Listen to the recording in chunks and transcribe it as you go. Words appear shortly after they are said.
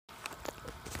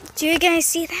Do you guys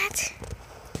see that?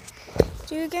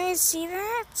 Do you guys see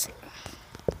that?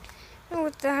 You know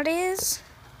what that is?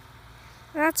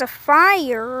 That's a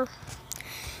fire.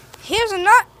 Here's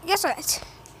another. Guess what?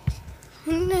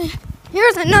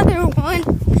 Here's another one.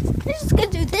 I'm just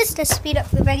gonna do this to speed up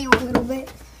the video a little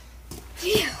bit.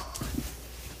 Phew.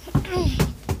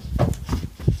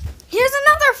 Here's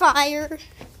another fire.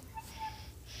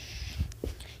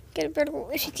 Get a better.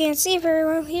 If you can't see very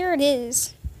well, here it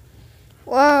is.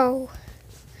 Whoa.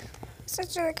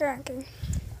 Such a cracking.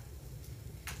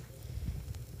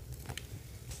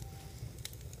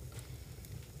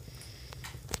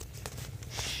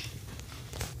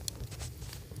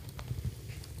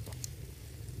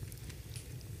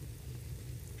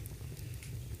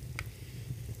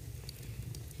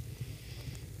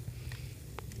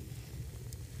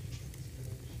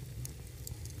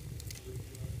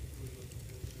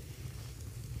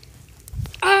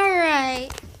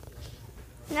 Alright.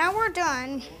 Now we're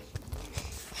done.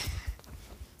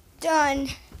 Done.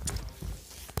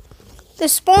 The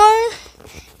spawn.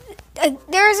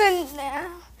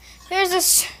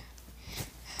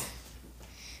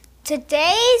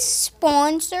 Today's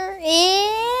sponsor is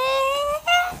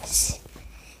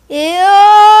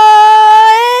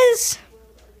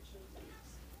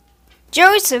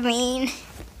Josephine.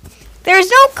 There's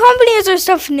no companies or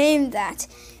stuff named that.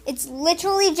 It's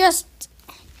literally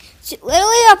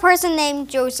a person named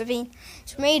Josephine.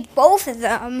 She made both of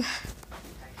them.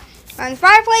 On the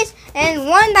fireplace and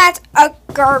one that's a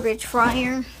garbage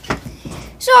fryer.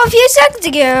 So a few seconds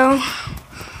ago,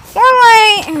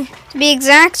 to be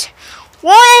exact,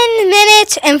 1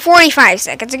 minute and 45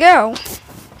 seconds ago.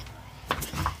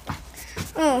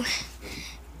 Oh,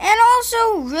 and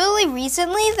also really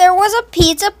recently there was a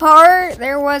pizza party.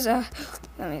 Let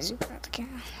me zoom out the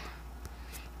camera.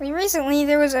 Recently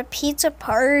there was a pizza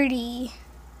party.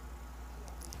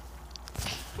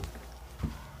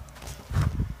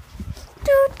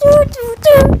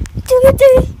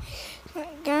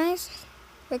 Guys,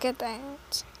 look at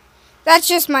that. That's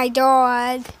just my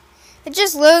dog. It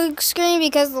just looks green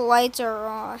because the lights are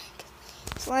on.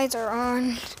 The lights are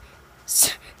on.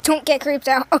 Don't get creeped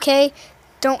out, okay?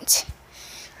 Don't.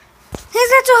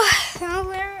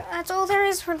 That's all there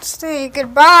is for today.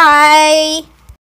 Goodbye.